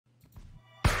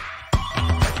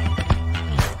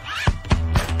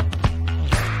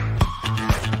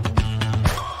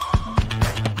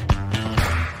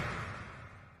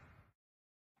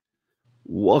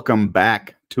Welcome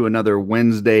back to another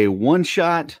Wednesday one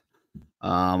shot.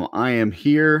 I am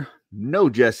here, no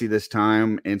Jesse this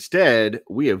time. Instead,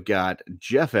 we have got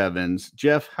Jeff Evans.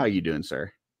 Jeff, how you doing,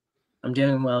 sir? I'm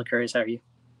doing well, Curtis. How are you?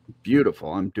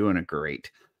 Beautiful. I'm doing it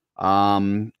great.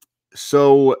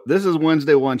 So this is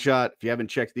Wednesday one shot. If you haven't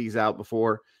checked these out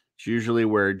before, it's usually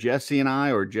where Jesse and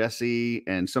I, or Jesse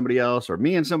and somebody else, or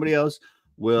me and somebody else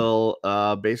will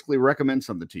basically recommend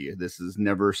something to you. This is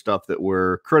never stuff that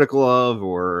we're critical of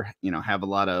or have a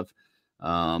lot of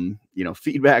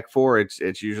feedback for.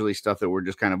 It's usually stuff that we're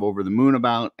just kind of over the moon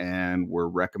about, and we're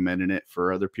recommending it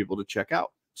for other people to check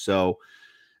out. So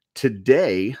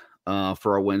today,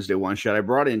 for our Wednesday one shot, I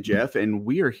brought in Jeff, and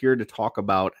we are here to talk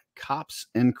about Cops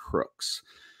and Crooks,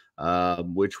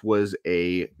 which was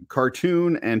a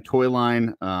cartoon and toy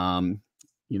line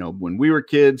when we were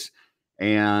kids.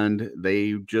 And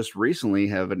they just recently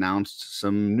have announced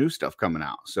some new stuff coming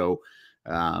out. So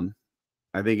I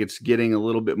think it's getting a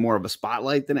little bit more of a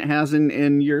spotlight than it has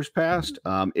in years past.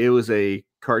 It was a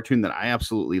cartoon that I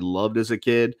absolutely loved as a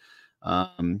kid.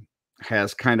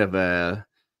 Has kind of a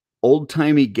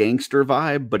old-timey gangster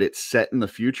vibe, but it's set in the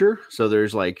future. So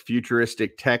there's like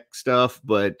futuristic tech stuff,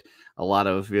 but a lot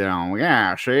of,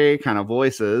 kind of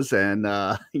voices and,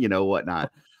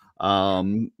 whatnot.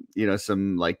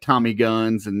 Some like Tommy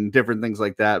guns and different things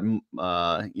like that,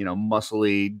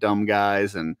 muscly dumb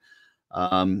guys. And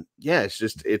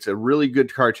it's a really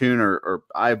good cartoon, or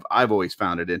I've always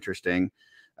found it interesting.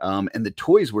 And the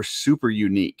toys were super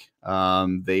unique.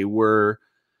 They were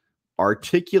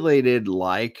articulated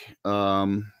like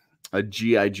a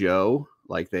GI Joe.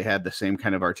 Like they had the same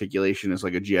kind of articulation as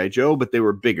like a GI Joe, but they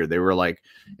were bigger. They were like,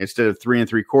 instead of 3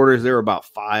 3/4, they were about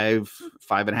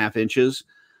 5.5 inches.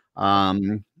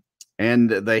 And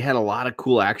they had a lot of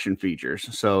cool action features.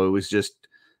 So it was just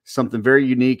something very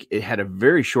unique. It had a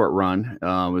very short run.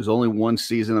 It was only one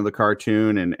season of the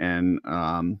cartoon, and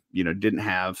didn't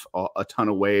have a ton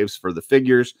of waves for the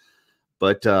figures,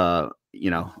 but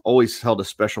always held a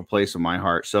special place in my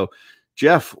heart. So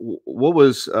Jeff, what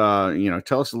was,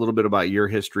 tell us a little bit about your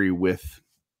history with,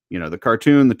 the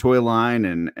cartoon, the toy line,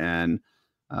 and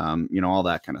all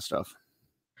that kind of stuff.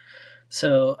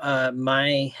 So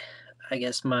I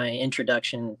guess my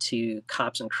introduction to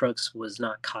Cops and Crooks was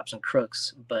not Cops and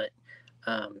Crooks, but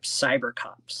Cyber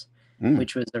Cops,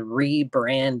 which was a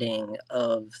rebranding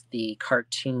of the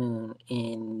cartoon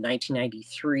in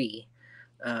 1993.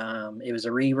 It was a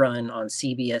rerun on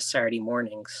CBS Saturday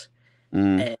mornings,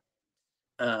 and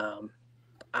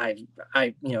I've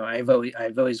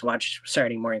always watched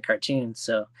Saturday morning cartoons,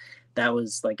 so that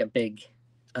was like a big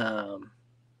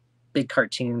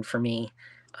cartoon for me.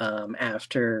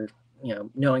 After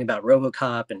knowing about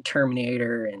RoboCop and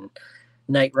Terminator and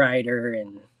Knight Rider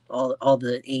and all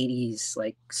the 80s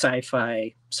like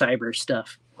sci-fi cyber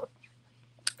stuff.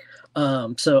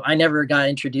 So I never got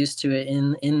introduced to it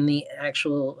in the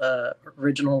actual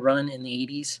original run in the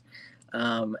 80s,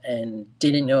 and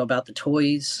didn't know about the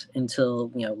toys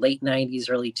until late 90s,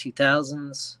 early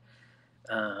 2000s.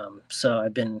 So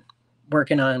I've been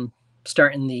working on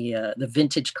starting the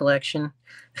vintage collection,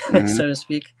 so to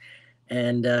speak,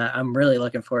 and I'm really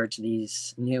looking forward to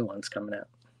these new ones coming out.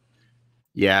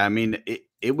 Yeah, I mean,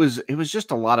 it was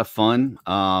just a lot of fun.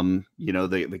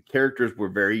 The characters were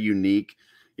very unique.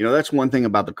 That's one thing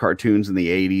about the cartoons in the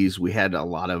 80s. We had a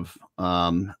lot of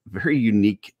very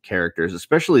unique characters,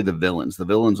 especially the villains. The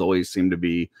villains always seem to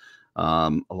be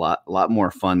a lot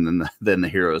more fun than the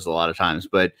heroes a lot of times.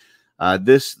 But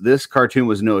this cartoon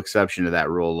was no exception to that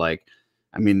rule. Like,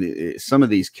 I mean, some of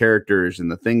these characters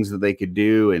and the things that they could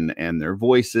do, and their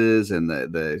voices, and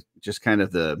the just kind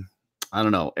of I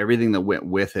don't know, everything that went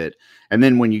with it. And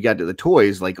then when you got to the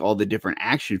toys, like all the different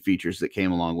action features that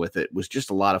came along with it was just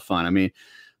a lot of fun. I mean,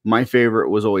 my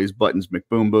favorite was always Buttons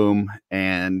McBoom Boom,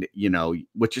 and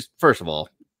which is, first of all,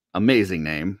 amazing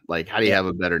name. Like, how do you have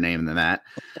a better name than that?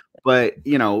 But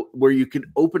where you could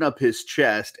open up his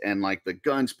chest and like the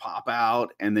guns pop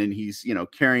out, and then he's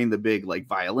carrying the big like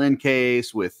violin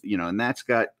case with and that's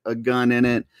got a gun in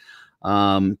it.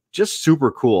 Just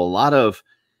super cool.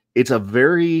 It's a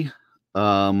very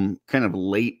kind of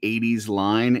late 80s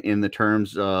line in the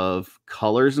terms of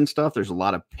colors and stuff. There's a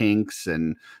lot of pinks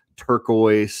and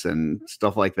turquoise and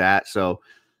stuff like that. So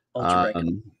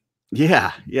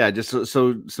just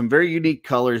so some very unique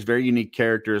colors, very unique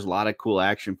characters, a lot of cool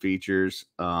action features.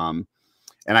 And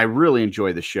I really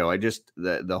enjoy the show. I just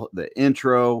the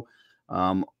intro,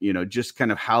 just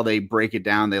kind of how they break it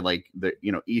down. They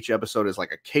each episode is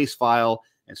like a case file,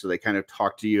 and so they kind of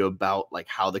talk to you about like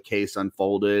how the case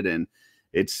unfolded, and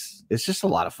it's just a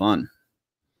lot of fun.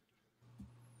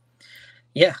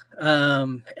 Yeah.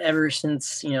 Ever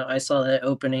since, I saw that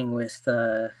opening with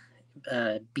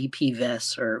BP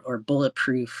vests or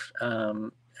bulletproof,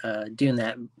 doing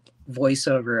that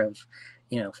voiceover of,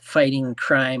 fighting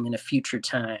crime in a future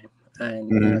time,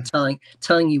 and Mhm.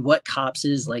 telling you what cops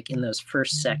is like in those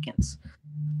first seconds.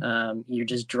 You're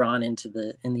just drawn into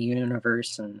the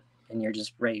universe, and you're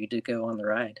just ready to go on the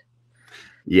ride.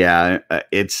 Yeah,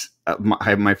 it's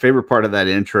my favorite part of that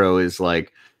intro is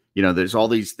like, there's all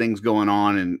these things going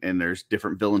on, and there's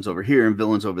different villains over here and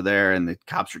villains over there, and the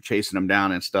cops are chasing them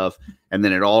down and stuff, and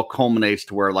then it all culminates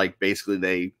to where like basically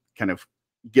they kind of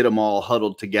get them all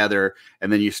huddled together,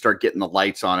 and then you start getting the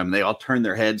lights on them. They all turn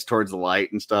their heads towards the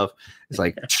light and stuff. It's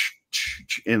like,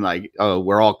 and like, oh,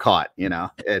 we're all caught, and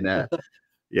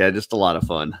yeah, just a lot of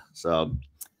fun.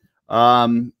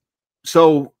 Um,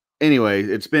 so anyway,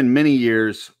 it's been many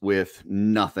years with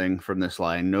nothing from this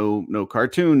line. No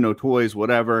cartoon, no toys,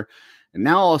 whatever. And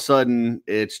now all of a sudden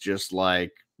it's just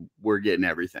like we're getting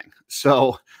everything.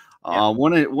 So Yeah.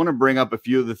 want to bring up a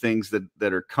few of the things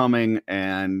that are coming,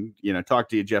 and talk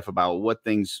to you, Jeff, about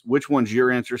which ones you're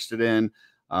interested in,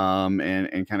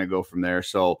 and kind of go from there.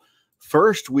 So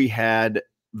first we had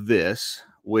this,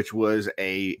 which was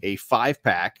a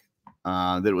 5-pack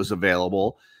that was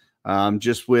available,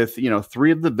 just with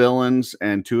three of the villains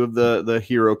and two of the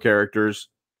hero characters.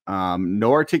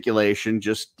 No articulation,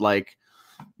 just like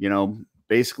you know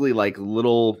basically like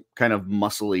little kind of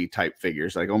muscly type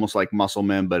figures, like almost like muscle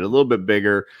men, but a little bit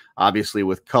bigger, obviously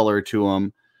with color to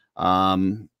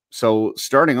them. So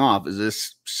starting off, is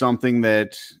this something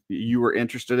that you were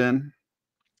interested in?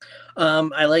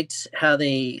 I liked how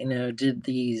they, did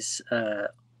these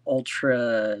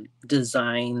ultra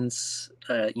designs,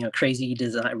 crazy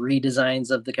design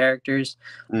redesigns of the characters.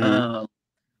 Hmm. Um,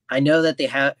 I know that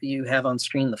you have on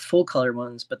screen the full color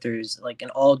ones, but there's like an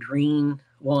all green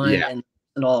one Yeah. and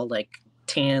an all like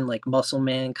tan, like Muscle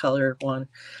Man color one.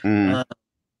 Hmm. Uh,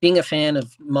 Being a fan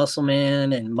of Muscle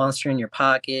Man and Monster in Your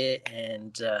Pocket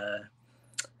and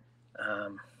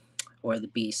um, or the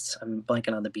Beasts, I'm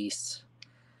blanking on the Beasts,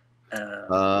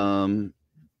 um, um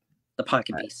the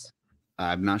Pocket I, Beasts.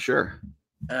 I'm not sure.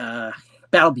 uh,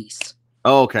 Battle Beasts.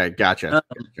 Oh, okay, gotcha.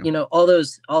 All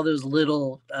those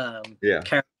little Yeah.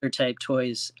 character type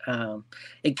toys.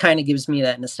 It kind of gives me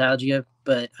that nostalgia,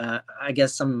 but I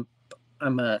guess I'm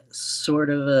a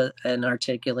sort of an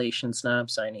articulation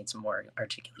snob, so I need some more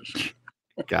articulation.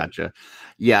 Gotcha.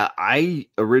 Yeah, I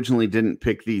originally didn't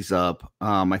pick these up.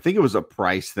 I think it was a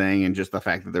price thing and just the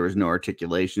fact that there was no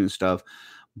articulation and stuff.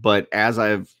 But as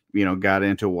I've, got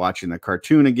into watching the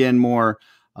cartoon again more,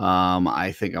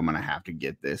 I think I'm gonna have to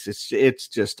get this. It's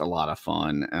just a lot of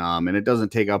fun. And it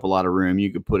doesn't take up a lot of room.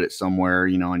 You could put it somewhere,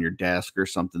 on your desk or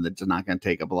something that's not gonna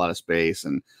take up a lot of space.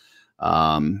 And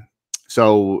um,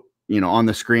 so on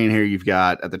the screen here, you've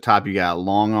got at the top, you got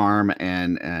long arm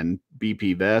and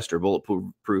BP vest or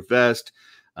bulletproof vest.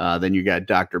 Then you got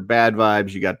Dr. Bad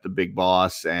Vibes, you got the big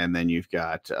boss, and then you've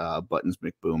got Buttons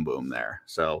McBoom Boom there.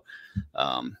 So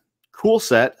cool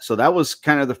set. So that was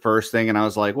kind of the first thing. And I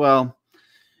was like, well,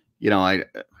 I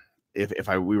if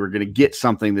we were going to get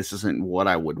something, this isn't what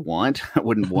I would want. I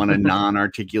wouldn't want a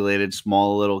non-articulated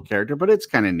small little character, but it's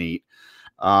kind of neat.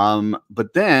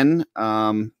 But then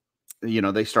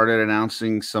they started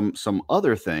announcing some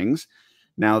other things.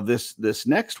 Now this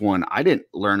next one I didn't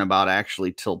learn about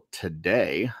actually till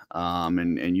today.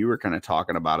 And you were kind of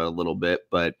talking about it a little bit,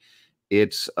 but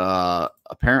it's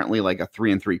apparently like a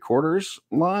 3 3/4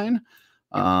 line.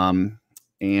 Yep.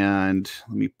 And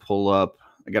let me pull up.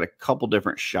 I got a couple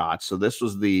different shots. So this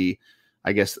was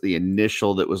I guess the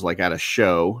initial that was like at a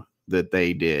show that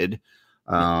they did.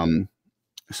 Yep.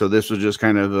 So this was just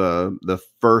kind of the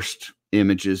first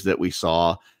images that we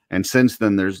saw, and since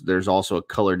then there's also a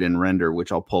colored in render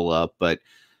which I'll pull up. But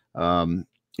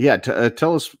yeah,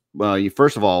 tell us, you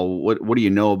first of all, what do you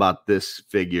know about this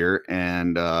figure,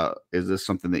 and is this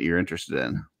something that you're interested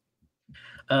in?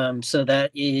 So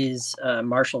that is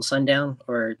Marshall Sundown,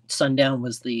 or Sundown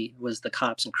was the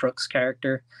Cops and Crooks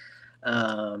character.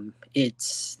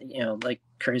 It's, like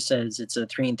Curtis says, it's a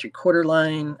 3 3/4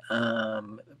 line,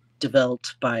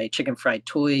 developed by Chicken Fried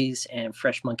Toys and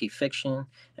Fresh Monkey Fiction.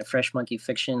 And Fresh Monkey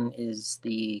Fiction is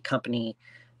the company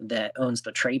that owns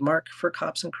the trademark for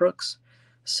Cops and Crooks,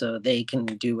 so they can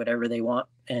do whatever they want.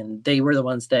 And they were the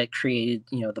ones that created,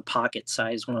 the pocket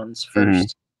size ones Hmm.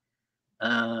 first.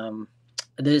 Um,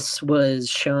 this was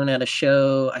shown at a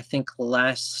show, I think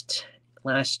last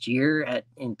year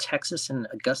in Texas, in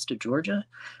Augusta, Georgia,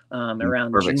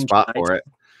 around Perfect June, spot July. for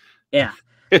Yeah.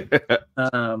 it.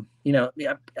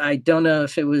 Yeah, I don't know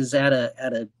if it was at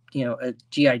a a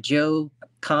GI Joe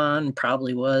con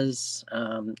probably was.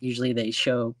 Usually they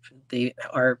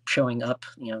are showing up.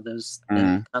 Those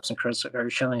the Cops and Crooks are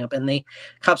showing up, and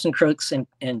Cops and Crooks and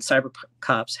Cyber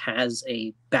Cops has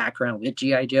a background with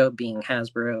GI Joe being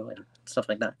Hasbro and stuff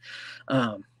like that.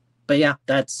 But yeah,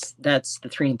 that's the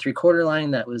 3 3/4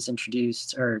 line that was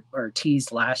introduced or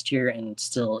teased last year and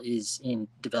still is in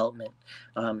development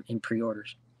in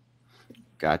pre-orders.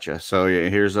 Gotcha. So yeah,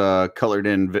 here's a colored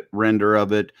in render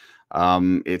of it.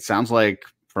 It sounds like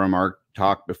from our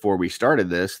talk before we started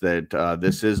this that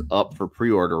this is up for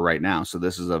pre-order right now. So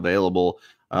this is available.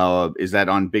 Is that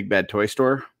on Big Bad Toy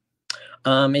Store?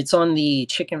 It's on the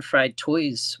Chicken Fried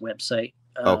Toys website.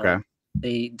 Okay.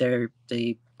 They're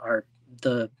the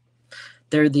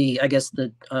I guess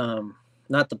the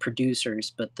not the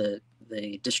producers but the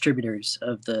distributors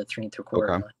of the 3 3/4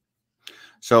 line.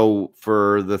 So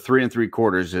for the 3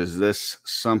 3/4, is this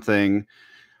something,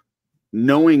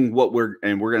 knowing what we're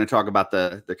going to talk about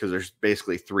because there's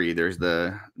basically 3, there's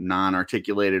the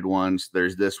non-articulated ones,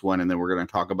 there's this one, and then we're going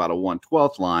to talk about a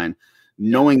 1/12 line,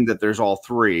 knowing that there's all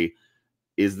 3,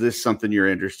 is this something you're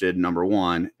interested in, number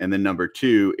 1? And then number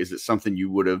 2, is it something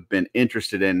you would have been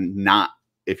interested in not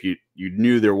if you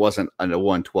knew there wasn't a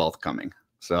 1/12 coming?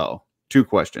 So 2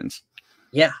 questions.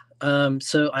 Yeah.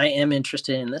 So I am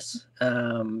interested in this,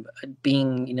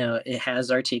 being, it has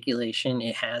articulation,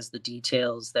 it has the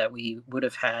details that we would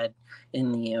have had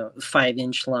in the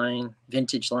 5-inch line,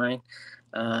 vintage line.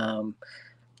 At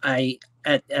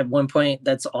one point,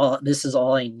 this is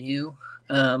all I knew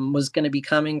was going to be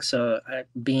coming. So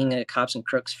being a Cops and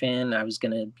Crooks fan, I was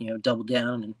going to, double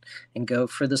down and go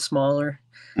for the smaller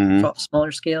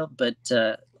scale. But,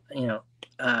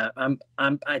 I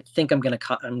think I'm gonna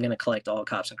collect all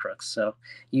Cops and Crooks. So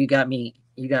you got me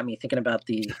thinking about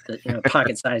the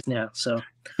pocket size now. So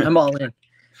I'm all in.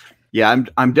 Yeah,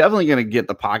 I'm definitely gonna get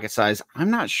the pocket size.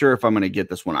 I'm not sure if I'm gonna get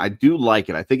this one. I do like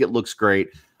it. I think it looks great.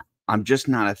 I'm just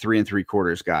not a 3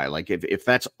 3/4 guy. Like if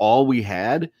that's all we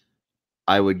had,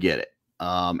 I would get it.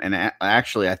 And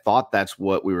actually, I thought that's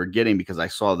what we were getting because I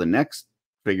saw the next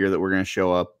figure that we're going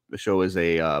to show is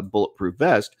a bulletproof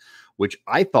vest, which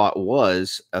I thought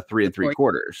was a 3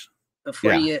 3/4.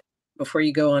 Before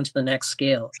you go on to the next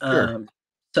scale, sure.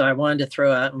 So I wanted to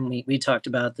throw out, and we talked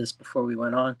about this before we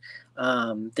went on.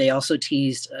 They also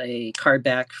teased a card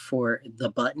back for the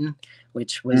Button,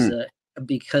 which was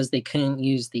because they couldn't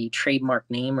use the trademark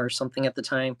name or something at the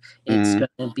time. It's going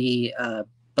to be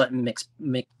Button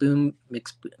McBoom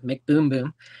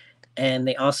Boom. And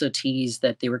they also teased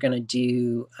that they were going to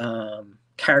do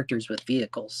characters with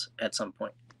vehicles at some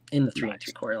point in the 3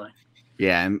 3/4 line.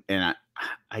 Yeah, and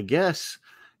I guess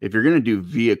if you're going to do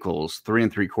vehicles, 3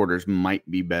 3/4 might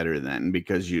be better then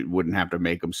because you wouldn't have to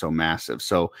make them so massive.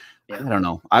 So I don't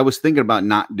know. I was thinking about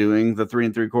not doing the 3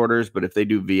 3/4, but if they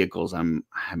do vehicles, I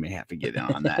may have to get in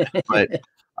on that. But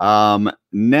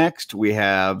next we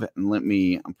have,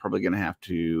 I'm probably going to have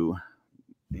to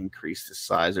increase the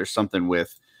size. There's something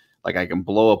with, like, I can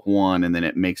blow up one and then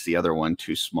it makes the other one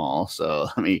too small. So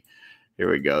here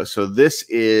we go. So this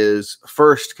is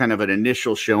first kind of an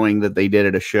initial showing that they did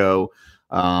at a show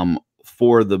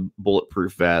for the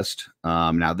bulletproof vest.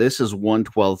 Now this is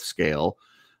 1/12 scale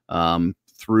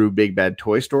through Big Bad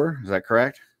Toy Store. Is that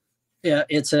correct? Yeah,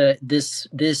 it's this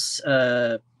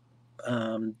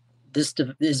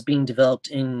is being developed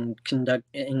in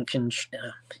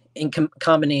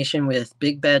combination with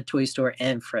Big Bad Toy Store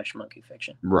and Fresh Monkey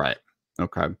Fiction. Right.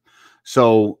 Okay.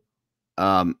 So,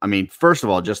 first of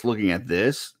all, just looking at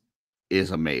this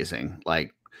is amazing.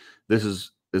 Like this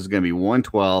is going to be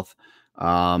 1/12.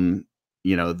 I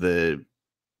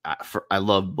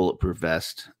love bulletproof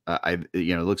vest. It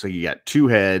looks like you got 2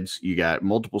 heads, you got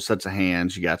multiple sets of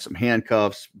hands, you got some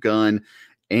handcuffs, gun,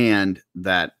 and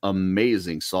that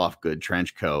amazing soft good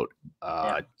trench coat.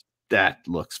 That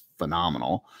looks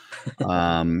phenomenal.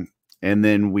 And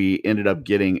then we ended up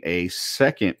getting a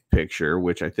second picture,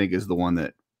 which I think is the one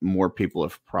that more people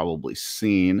have probably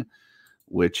seen,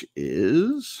 which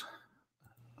is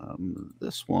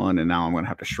this one. And now I'm going to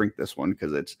have to shrink this one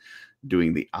because it's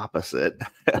doing the opposite.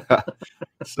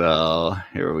 So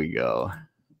here we go.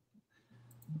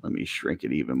 Let me shrink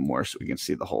it even more so we can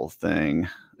see the whole thing.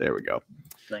 There we go.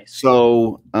 Nice.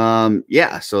 So, so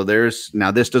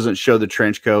now this doesn't show the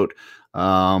trench coat,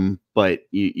 but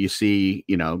you see,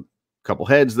 a couple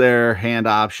heads there, hand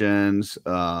options.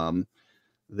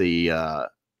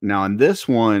 Now in this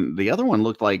one, the other one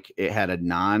looked like it had a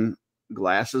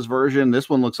non-glasses version. This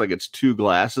one looks like it's 2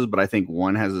 glasses, but I think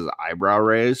one has his eyebrow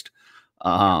raised.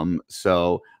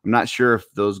 So I'm not sure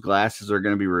if those glasses are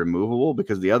going to be removable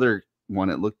because the other one,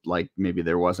 it looked like maybe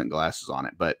there wasn't glasses on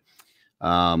it, but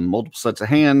multiple sets of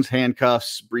hands,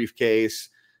 handcuffs, briefcase,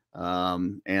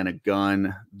 and a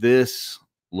gun. This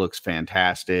looks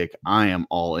fantastic. I am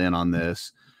all in on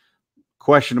this.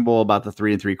 Questionable about the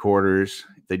 3 3/4.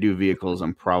 If they do vehicles,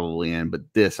 I'm probably in, but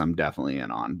this I'm definitely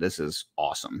in on. This is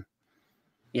awesome.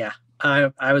 Yeah,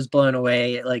 I was blown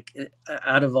away. Like,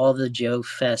 out of all the Joe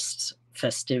Fest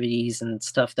festivities and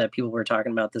stuff that people were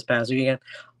talking about this past weekend,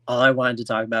 all I wanted to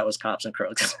talk about was Cops and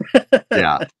Crooks.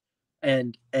 Yeah.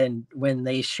 And when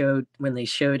they showed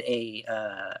a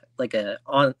like a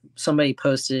on somebody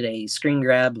posted a screen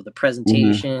grab of the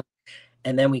presentation,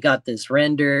 and then we got this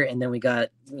render, and then we got,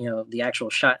 you know, the actual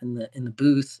shot in the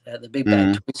booth at the Big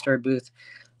Bad Toy Store booth.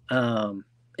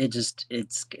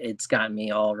 It's gotten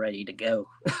me all ready to go.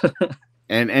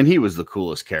 And he was the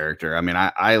coolest character. I mean,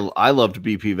 I loved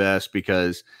BP Vest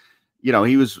because, you know,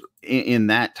 he was in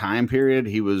that time period,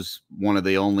 he was one of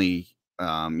the only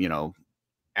you know,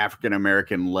 African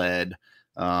American led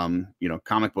you know,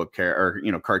 comic book character, or,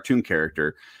 you know, cartoon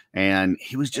character, and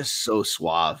he was just so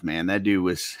suave, man. That dude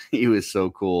was, he was so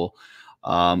cool.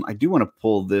 I do want to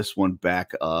pull this one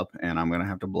back up, and I'm gonna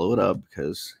have to blow it up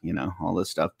because, you know, all this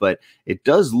stuff, but it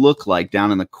does look like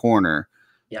down in the corner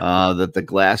that the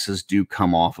glasses do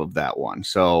come off of that one.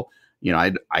 So, you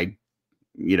know, I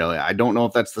you know, I don't know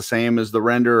if that's the same as the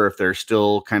render, or if they're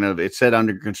still kind of, it said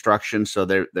under construction, so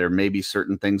there may be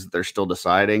certain things that they're still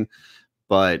deciding.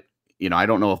 But, you know, I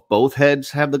don't know if both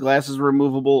heads have the glasses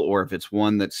removable, or if it's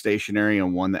one that's stationary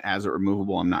and one that has it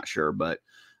removable. I'm not sure, but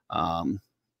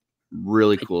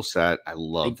really cool set. I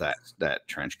love that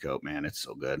trench coat, man. It's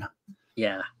so good.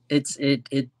 Yeah, it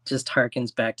just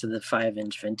harkens back to the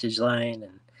 5-inch vintage line,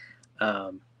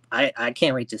 and I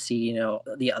can't wait to see, you know,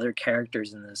 the other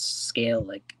characters in this scale.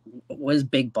 Like, what is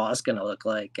Big Boss gonna look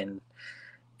like, and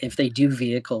if they do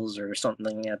vehicles or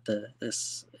something at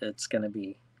it's gonna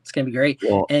be great.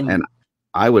 Well, and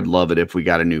I would love it if we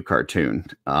got a new cartoon.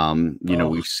 You know,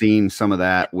 we've seen some of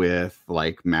that with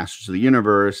like Masters of the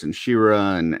Universe and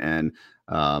She-Ra, and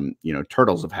you know,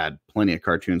 Turtles have had plenty of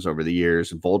cartoons over the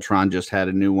years. Voltron just had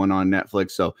a new one on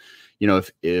Netflix. So, you know,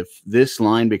 if this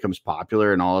line becomes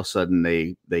popular and all of a sudden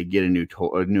they get a new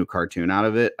cartoon out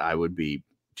of it, I would be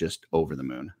just over the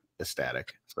moon,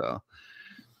 ecstatic. So,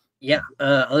 yeah.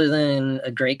 Other than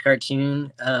a great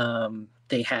cartoon,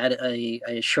 they had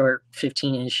a short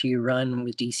 15 issue run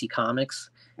with DC Comics,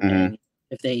 and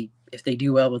if they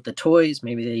do well with the toys,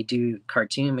 maybe they do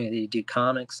cartoon, maybe they do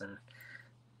comics, and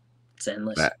it's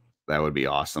endless. That would be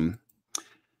awesome.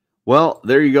 Well,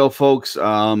 there you go, folks. You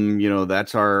know,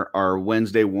 that's our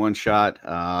Wednesday one shot.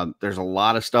 There's a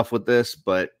lot of stuff with this,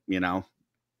 but, you know,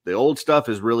 the old stuff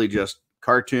is really just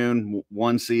cartoon,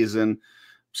 one season,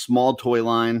 small toy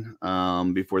line,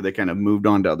 before they kind of moved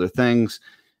on to other things.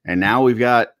 And now we've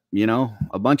got, you know,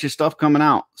 a bunch of stuff coming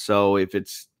out. So if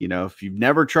it's, you know, if you've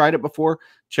never tried it before,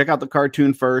 check out the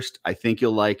cartoon first. I think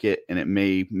you'll like it, and it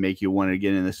may make you want to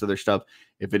get into this other stuff.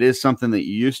 If it is something that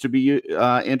you used to be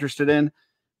interested in,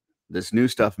 this new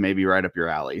stuff may be right up your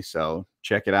alley. So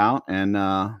check it out. And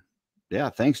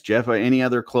yeah, thanks, Jeff. Any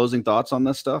other closing thoughts on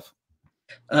this stuff?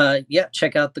 Yeah,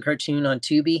 check out the cartoon on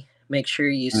Tubi. Make sure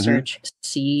you search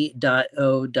C.O.P.S.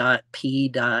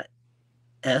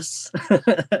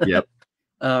 Yep.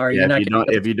 Or yeah,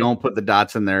 if you don't put the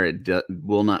dots in there, it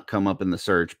will not come up in the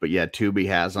search. But yeah, Tubi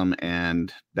has them,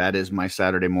 and that is my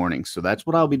Saturday morning. So that's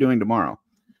what I'll be doing tomorrow.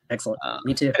 Excellent.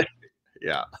 Me too.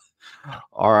 Yeah.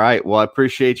 All right. Well, I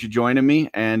appreciate you joining me,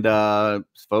 and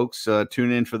folks,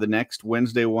 tune in for the next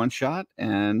Wednesday one shot.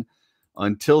 And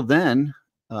until then,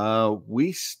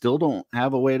 we still don't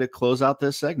have a way to close out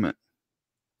this segment.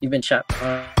 You've been shot.